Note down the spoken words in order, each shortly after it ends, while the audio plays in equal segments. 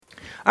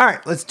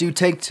Alright, let's do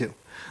take two.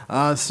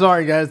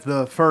 Sorry guys,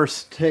 the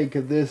first take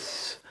of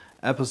this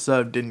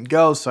episode didn't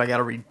go, so I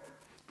gotta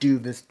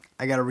redo this.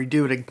 I gotta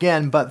redo it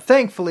again, but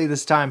thankfully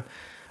this time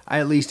I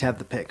at least have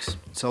the picks.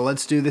 So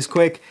let's do this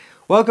quick.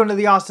 Welcome to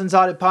the Austin's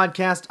Audit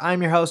Podcast.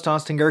 I'm your host,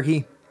 Austin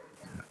Gerke.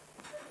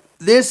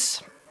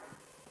 This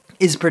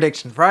is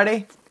Prediction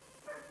Friday.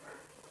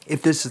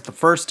 If this is the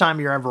first time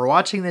you're ever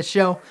watching this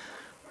show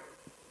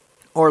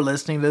or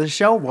listening to the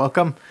show,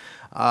 welcome.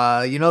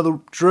 You know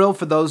the drill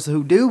for those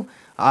who do.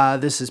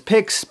 This is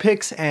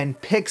picks, and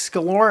picks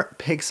galore.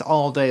 Picks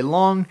all day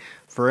long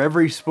for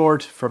every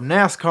sport from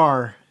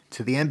NASCAR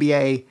to the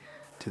NBA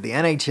to the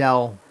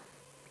NHL.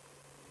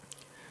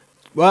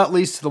 Well, at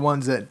least to the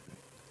ones that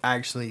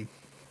actually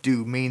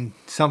do mean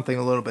something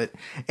a little bit.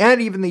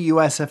 And even the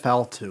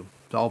USFL too.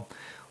 So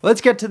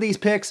let's get to these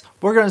picks.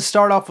 We're going to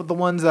start off with the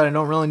ones that I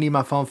don't really need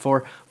my phone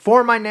for.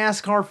 For my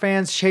NASCAR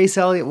fans, Chase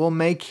Elliott will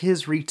make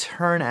his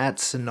return at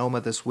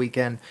Sonoma this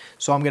weekend.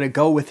 So I'm going to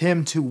go with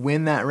him to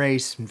win that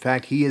race. In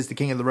fact, he is the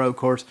king of the road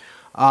course.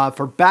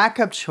 For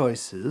backup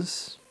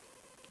choices,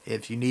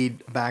 if you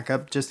need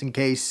backup just in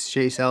case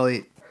Chase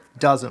Elliott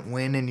doesn't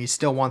win and you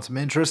still want some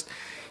interest,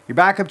 your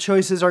backup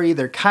choices are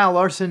either Kyle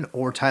Larson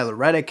or Tyler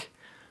Reddick.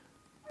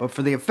 But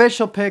for the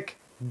official pick,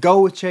 go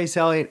with Chase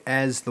Elliott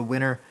as the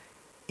winner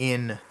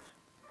in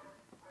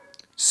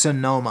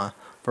Sonoma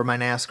for my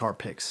NASCAR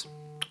picks.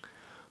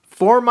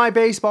 For my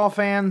baseball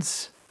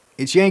fans,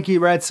 it's Yankee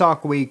Red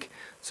Sox week,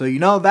 so you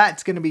know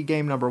that's going to be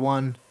game number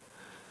one.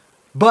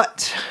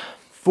 But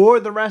for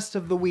the rest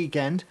of the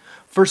weekend,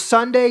 for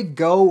Sunday,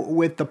 go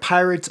with the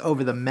Pirates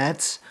over the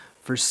Mets.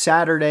 For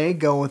Saturday,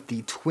 go with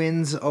the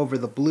Twins over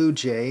the Blue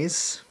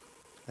Jays.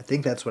 I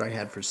think that's what I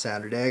had for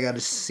Saturday. I got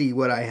to see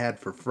what I had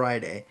for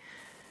Friday.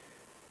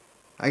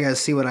 I got to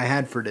see what I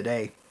had for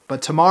today.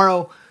 But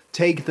tomorrow,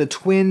 take the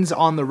Twins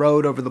on the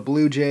road over the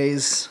Blue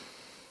Jays.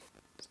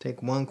 Let's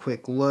take one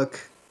quick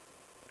look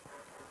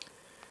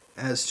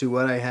as to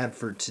what I had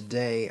for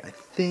today. I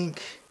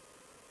think...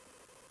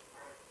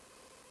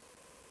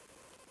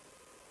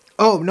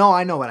 Oh, no,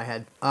 I know what I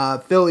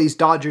had. Phillies,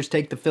 Dodgers,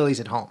 take the Phillies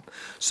at home.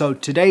 So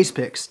today's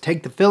picks,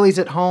 take the Phillies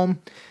at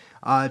home.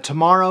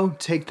 Tomorrow,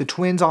 take the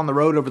Twins on the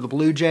road over the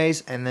Blue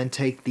Jays. And then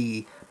take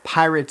the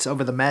Pirates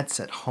over the Mets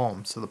at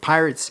home. So the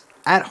Pirates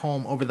at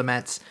home over the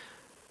Mets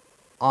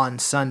on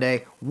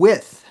Sunday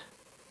with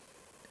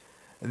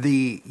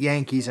the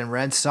Yankees and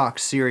Red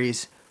Sox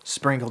series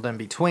sprinkled in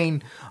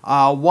between.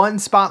 One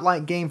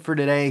spotlight game for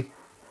today.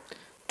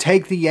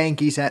 Take the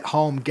Yankees at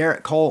home.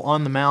 Garrett Cole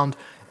on the mound.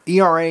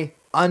 ERA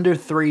under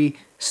 3.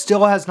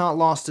 Still has not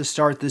lost to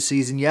start this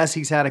season. Yes,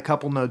 he's had a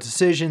couple no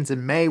decisions,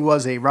 and May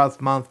was a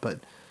rough month, but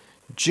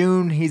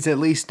June he's at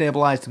least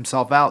stabilized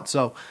himself out.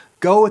 So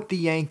go with the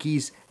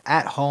Yankees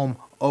at home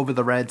over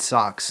the Red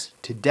Sox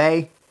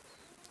today.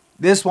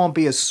 This won't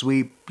be a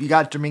sweep. You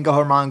got Domingo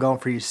Germán going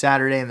for you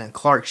Saturday and then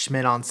Clark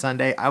Schmidt on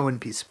Sunday. I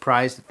wouldn't be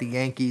surprised if the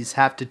Yankees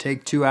have to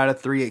take 2 out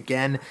of 3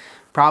 again.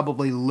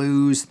 Probably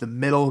lose the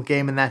middle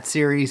game in that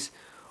series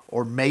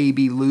or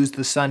maybe lose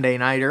the Sunday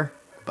nighter.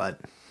 But,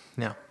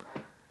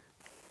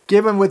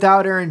 given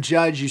without Aaron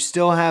Judge, you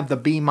still have the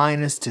B-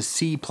 to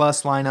C+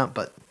 lineup.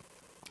 But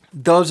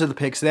those are the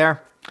picks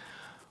there.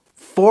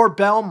 For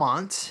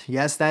Belmont,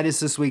 yes, that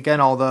is this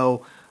weekend,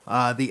 although...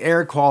 the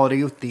air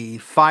quality with the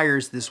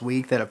fires this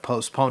week that have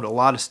postponed a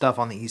lot of stuff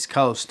on the East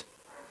Coast.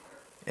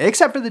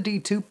 Except for the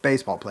D2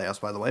 baseball playoffs,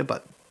 by the way.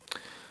 But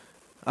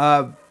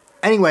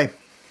anyway,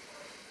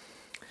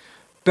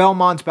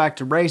 Belmont's back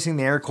to racing.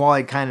 The air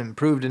quality kind of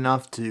improved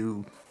enough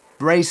to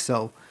race.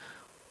 So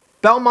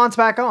Belmont's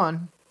back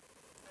on.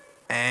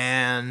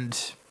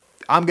 And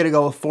I'm going to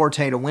go with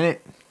Forte to win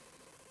it.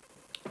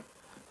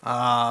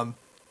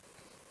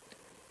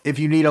 If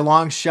you need a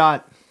long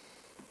shot...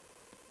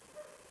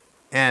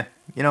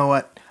 you know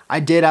what? I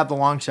did have the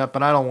long shot,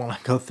 but I don't want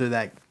to go through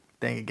that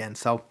thing again.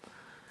 So,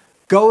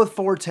 go with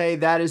Forte.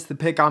 That is the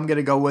pick I'm going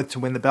to go with to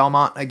win the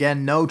Belmont.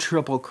 Again, no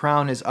Triple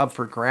Crown is up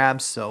for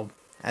grabs. So,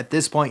 at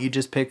this point, you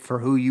just pick for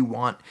who you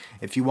want.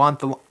 If you want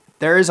the...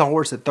 There is a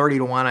horse at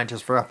 30-1. I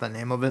just forgot the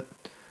name of it.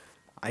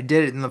 I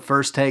did it in the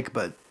first take,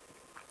 but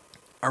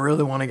I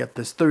really want to get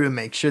this through to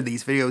make sure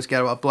these videos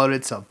get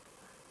uploaded. So,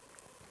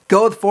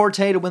 go with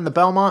Forte to win the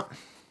Belmont.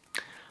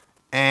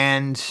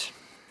 And...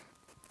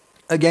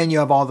 Again, you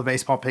have all the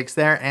baseball picks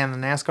there and the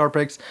NASCAR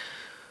picks.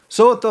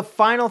 So with the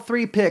final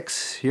 3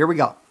 picks, here we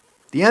go.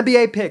 The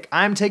NBA pick,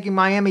 I'm taking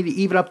Miami to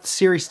even up the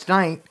series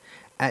tonight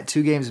at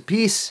 2 games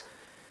apiece.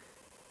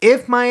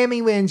 If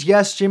Miami wins,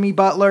 yes, Jimmy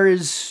Butler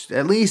is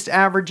at least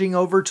averaging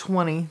over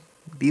 20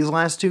 these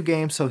last 2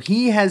 games. So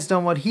he has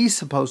done what he's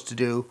supposed to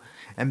do.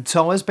 And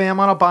so is Bam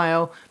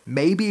Adebayo.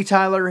 Maybe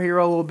Tyler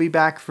Hero will be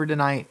back for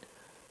tonight.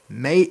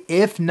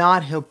 If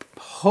not, he'll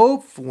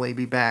hopefully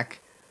be back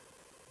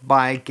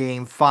by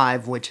Game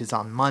 5, which is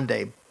on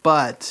Monday.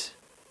 But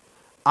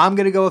I'm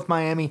going to go with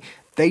Miami.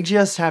 They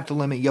just have to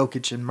limit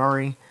Jokic and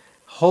Murray.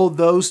 Hold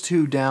those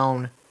 2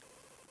 down.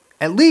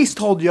 At least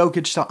hold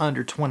Jokic to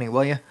under 20,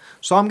 will you?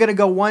 So I'm going to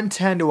go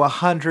 110 to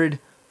 100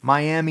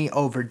 Miami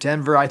over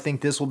Denver. I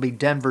think this will be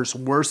Denver's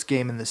worst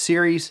game in the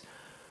series.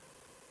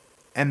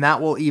 and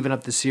that will even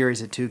up the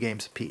series at 2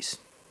 games apiece.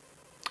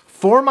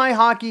 For my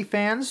hockey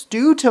fans,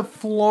 due to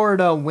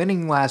Florida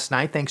winning last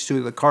night, thanks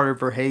to the Carter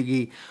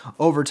Verhaeghe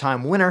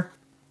overtime winner,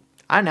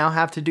 I now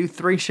have to do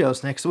 3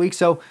 shows next week,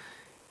 so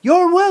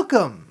you're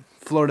welcome,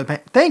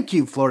 Thank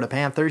you, Florida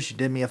Panthers. You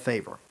did me a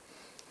favor.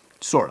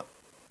 Sort of.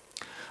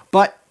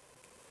 But,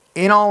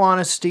 in all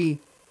honesty,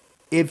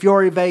 if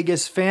you're a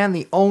Vegas fan,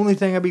 the only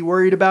thing I'd be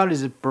worried about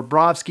is if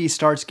Bobrovsky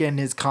starts getting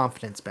his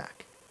confidence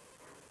back.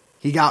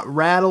 He got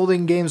rattled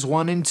in games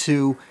 1 and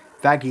 2.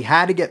 In fact, he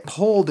had to get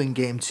pulled in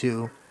game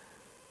 2.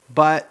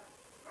 But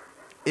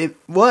it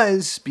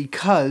was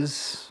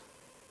because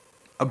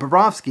of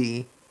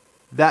Bobrovsky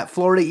that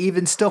Florida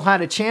even still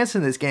had a chance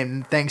in this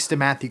game, thanks to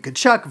Matthew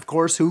Tkachuk, of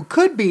course, who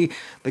could be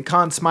the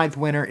Conn Smythe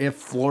winner if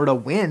Florida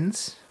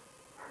wins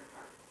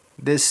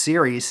this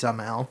series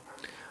somehow.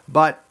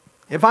 But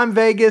if I'm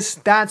Vegas,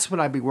 that's what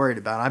I'd be worried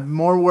about. I'm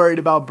more worried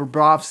about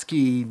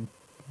Bobrovsky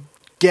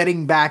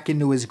getting back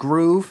into his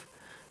groove,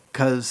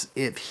 because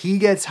if he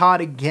gets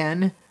hot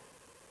again,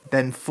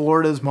 then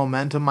Florida's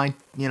momentum might,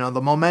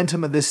 the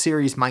momentum of this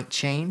series might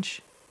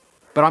change.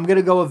 But I'm going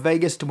to go with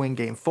Vegas to win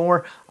Game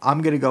 4.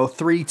 I'm going to go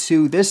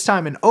 3-2, this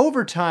time in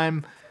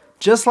overtime,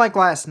 just like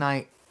last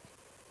night.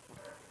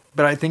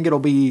 But I think it'll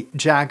be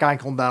Jack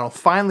Eichel that'll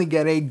finally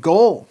get a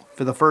goal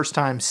for the first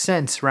time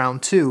since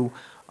round 2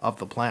 of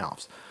the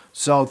playoffs.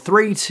 So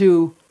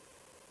 3-2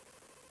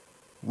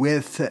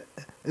 with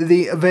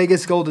the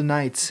Vegas Golden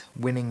Knights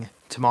winning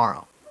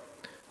tomorrow.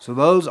 So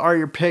those are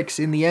your picks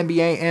in the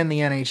NBA and the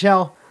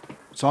NHL.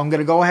 So I'm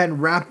going to go ahead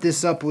and wrap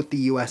this up with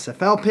the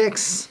USFL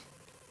picks.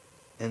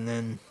 And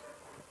then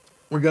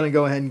we're going to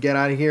go ahead and get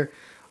out of here.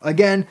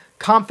 Again,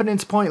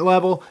 confidence point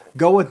level,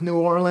 go with New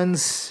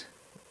Orleans.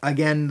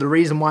 Again, the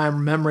reason why I'm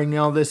remembering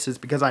all this is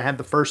because I had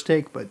the first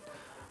take, but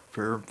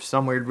for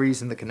some weird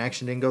reason the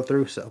connection didn't go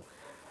through. So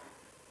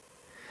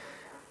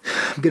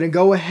I'm going to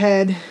go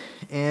ahead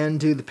and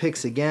do the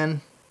picks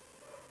again,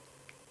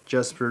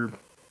 just for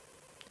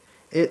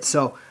it.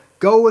 So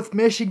go with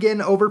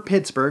Michigan over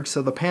Pittsburgh,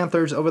 so the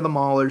Panthers over the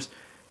Maulers.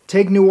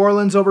 Take New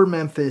Orleans over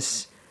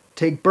Memphis.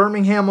 Take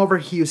Birmingham over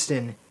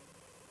Houston.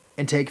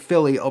 And take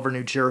Philly over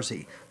New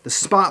Jersey. The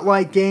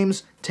spotlight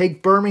games,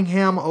 take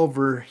Birmingham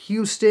over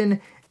Houston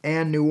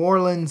and New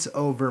Orleans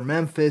over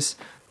Memphis.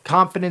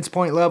 Confidence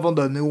point level,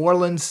 the New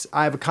Orleans,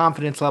 I have a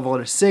confidence level at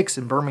a 6.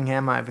 In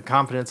Birmingham, I have a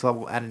confidence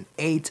level at an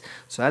 8.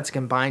 So that's a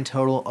combined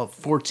total of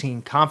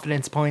 14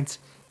 confidence points.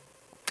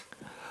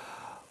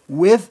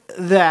 With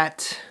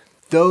that,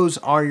 those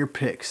are your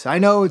picks. I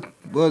know it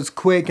was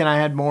quick and I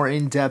had more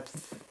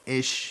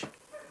in-depth-ish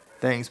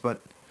things,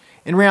 but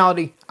in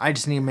reality, I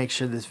just need to make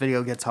sure this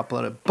video gets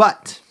uploaded.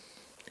 But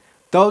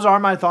those are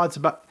my thoughts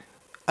about,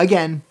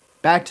 again,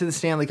 back to the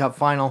Stanley Cup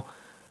Final.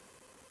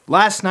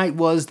 Last night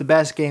was the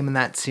best game in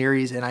that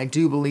series, and I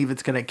do believe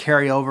it's going to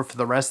carry over for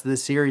the rest of the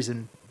series,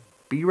 and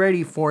be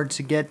ready for it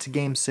to get to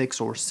Game 6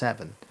 or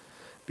 7.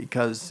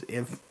 Because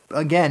if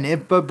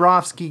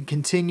Bobrovsky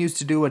continues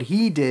to do what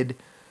he did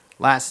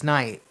last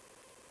night,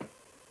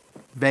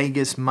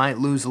 Vegas might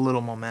lose a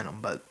little momentum.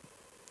 But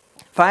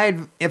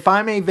if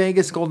I'm a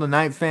Vegas Golden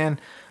Knight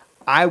fan,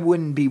 I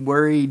wouldn't be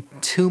worried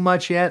too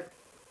much yet.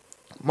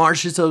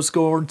 Marchessault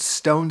scored,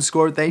 Stone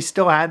scored. They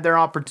still had their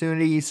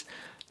opportunities.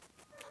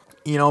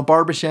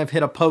 Barbashev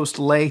hit a post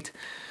late.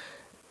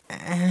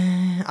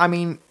 I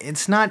mean,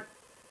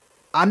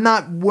 I'm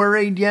not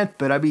worried yet,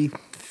 but I'd be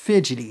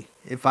fidgety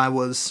if I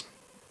was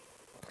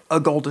a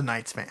Golden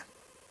Knights fan.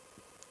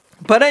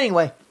 But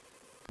anyway,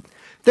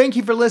 thank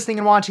you for listening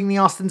and watching the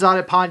Austin's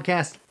Audit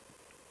Podcast.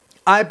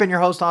 I've been your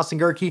host, Austin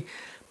Gerke.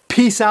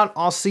 Peace out.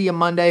 I'll see you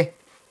Monday.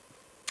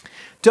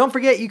 Don't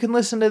forget, you can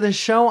listen to this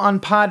show on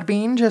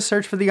Podbean. Just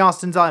search for the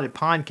Austin's Audit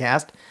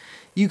Podcast.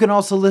 You can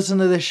also listen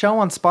to this show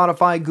on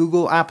Spotify,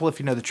 Google, Apple, if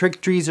you know the trick,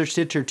 Deezer,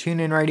 Stitcher,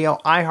 TuneIn Radio,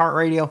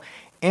 iHeartRadio,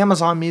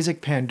 Amazon Music,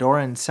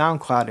 Pandora, and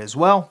SoundCloud as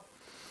well.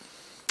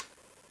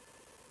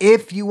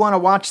 If you want to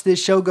watch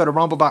this show, go to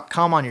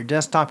rumble.com on your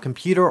desktop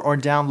computer or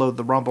download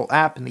the Rumble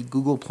app in the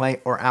Google Play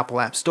or Apple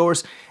App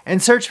stores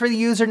and search for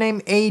the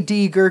username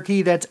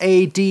ADGerke. That's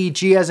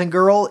ADG as in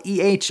girl,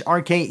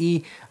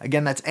 EHRKE.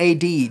 Again, that's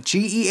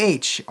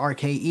ADGEHRKE.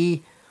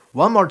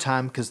 One more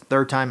time, because the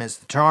third time is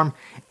the charm.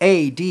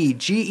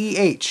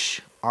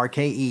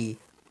 ADGEHRKE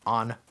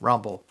on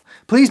Rumble.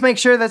 Please make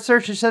sure that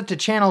search is set to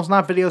channels,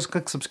 not videos.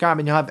 Click subscribe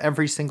and you'll have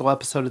every single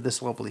episode of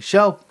this lovely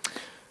show.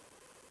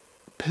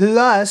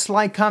 Plus,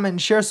 like, comment,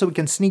 and share so we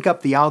can sneak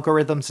up the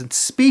algorithms. And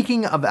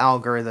speaking of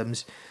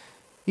algorithms,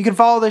 you can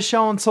follow this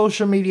show on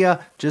social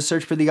media. Just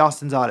search for the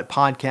Austin's Audit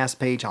Podcast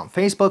page on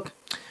Facebook.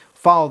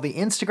 Follow the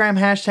Instagram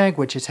hashtag,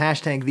 which is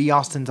hashtag the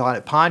Austin's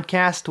Audit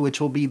Podcast,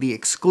 which will be the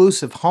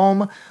exclusive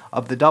home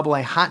of the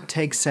AA Hot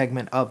Take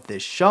segment of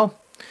this show.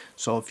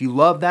 So if you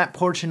love that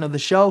portion of the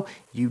show,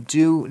 you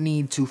do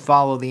need to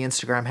follow the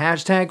Instagram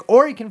hashtag,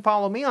 or you can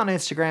follow me on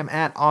Instagram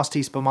at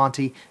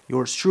AustiSpamanti,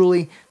 yours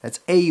truly. That's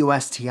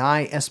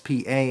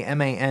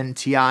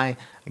AUSTISPAMANTI.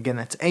 Again,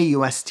 that's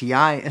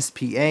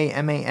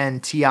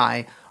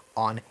AUSTISPAMANTI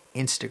on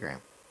Instagram.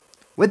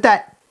 With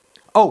that,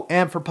 Oh,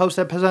 and for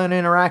post-episode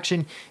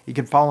interaction, you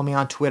can follow me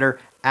on Twitter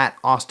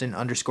at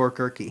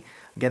Austin_Gerke.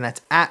 Again,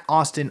 that's at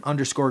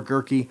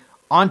Austin_Gerke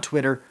on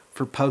Twitter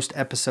for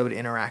post-episode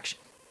interaction.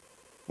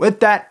 With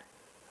that,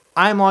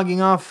 I'm logging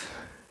off.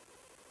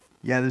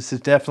 Yeah, this is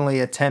definitely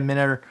a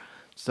 10-minute.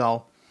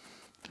 So,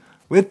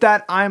 with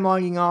that, I'm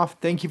logging off.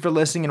 Thank you for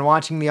listening and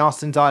watching the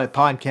Austin's Audit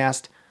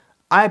Podcast.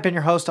 I've been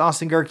your host,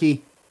 Austin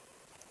Gerke.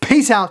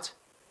 Peace out.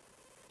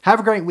 Have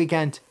a great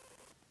weekend.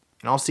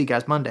 And I'll see you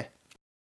guys Monday.